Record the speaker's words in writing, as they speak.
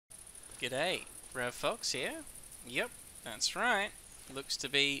G'day, RavFox here. Yep, that's right. Looks to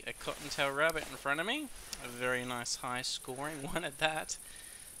be a cottontail rabbit in front of me. A very nice high scoring one at that.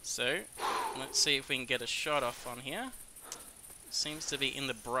 So, let's see if we can get a shot off on here. Seems to be in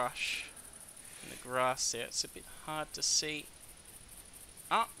the brush, in the grass there. It's a bit hard to see.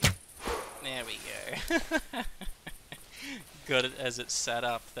 Oh, there we go. Got it as it sat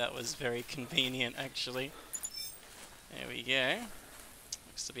up. That was very convenient actually. There we go.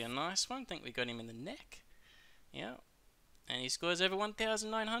 Looks to be a nice one. I think we got him in the neck. Yeah. And he scores over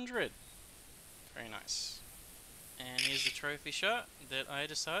 1,900. Very nice. And here's the trophy shot that I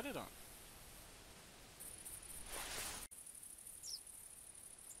decided on.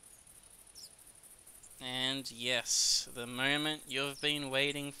 And yes, the moment you've been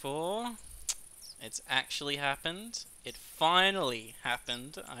waiting for, it's actually happened. It finally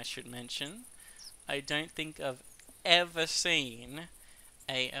happened, I should mention. I don't think I've ever seen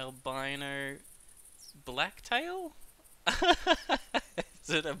a albino blacktail? Is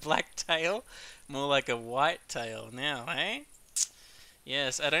it a blacktail? More like a white tail now, eh?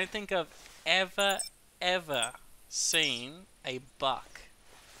 Yes, I don't think I've ever seen a buck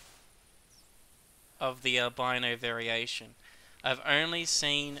of the albino variation. I've only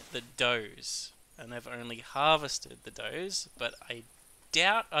seen the does, and I've only harvested the does, but I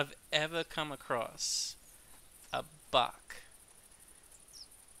doubt I've ever come across a buck.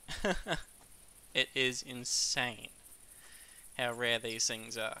 It is insane how rare these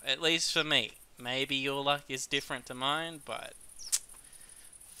things are, at least for me. Maybe your luck is different to mine, but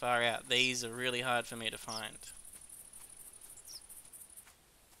far out, these are really hard for me to find.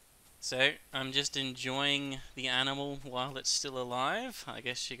 So, I'm just enjoying the animal while it's still alive, I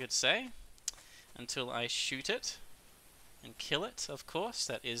guess you could say, until I shoot it and kill it, of course.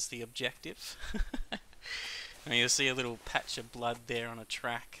 That is the objective. And you'll see a little patch of blood there on a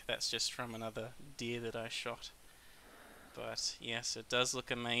track. That's just from another deer that I shot. But yes, it does look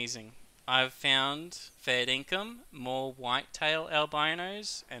amazing. I've found, fair dinkum, more whitetail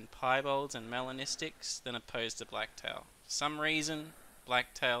albinos and piebalds and melanistics than opposed to blacktail. For some reason,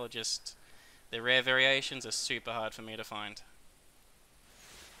 blacktail just, the rare variations are super hard for me to find.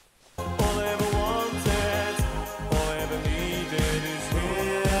 All I ever wanted, all I ever needed is here.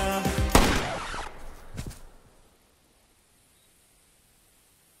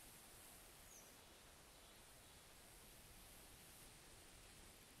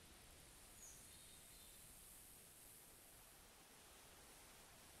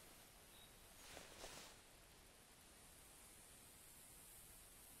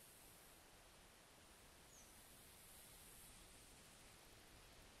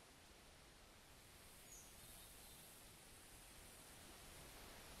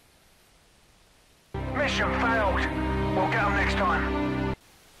 Mission failed. We'll get them next time.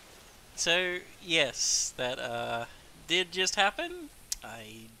 So, yes, that did just happen.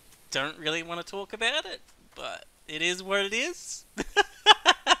 I don't really want to talk about it, but it is what it is.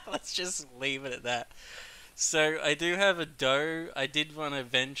 Let's just leave it at that. So, I do have a doe. I did want to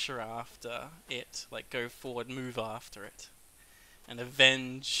venture after it, like go forward, move after it, and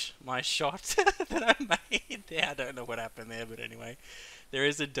avenge my shot that I made there. I don't know what happened there, but anyway. There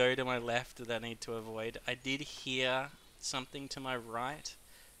is a doe to my left that I need to avoid. I did hear something to my right,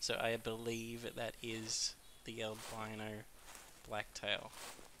 so I believe that is the albino blacktail.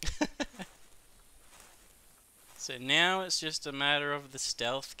 So now it's just a matter of the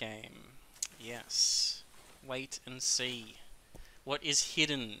stealth game. Yes. Wait and see. What is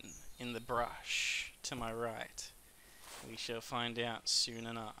hidden in the brush to my right? We shall find out soon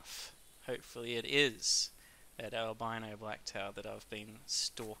enough. Hopefully it is that albino blacktail that I've been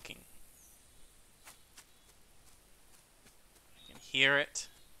stalking. I can hear it.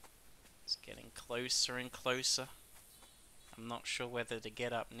 It's getting closer and closer. I'm not sure whether to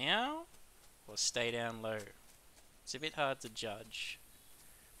get up now or stay down low. It's a bit hard to judge.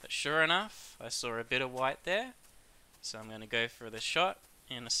 But sure enough, I saw a bit of white there, so I'm going to go for the shot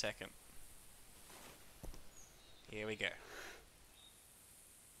in a second. Here we go.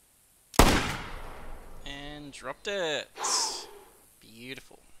 And dropped it.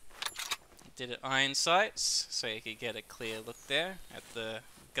 Beautiful. Did it iron sights, so you could get a clear look there at the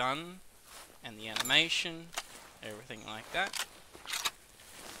gun and the animation, everything like that.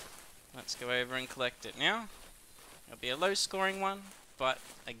 Let's go over and collect it now. It'll be a low scoring one, but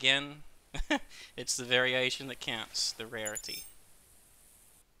again, it's the variation that counts, the rarity.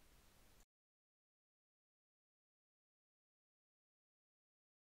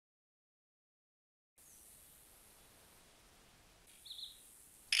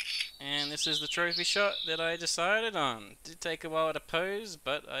 And this is the trophy shot that I decided on. Did take a while to pose,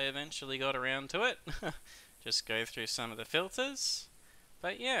 but I eventually got around to it. Just go through some of the filters.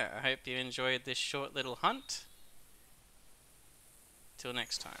 But yeah, I hope you enjoyed this short little hunt. Till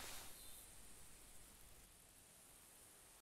next time.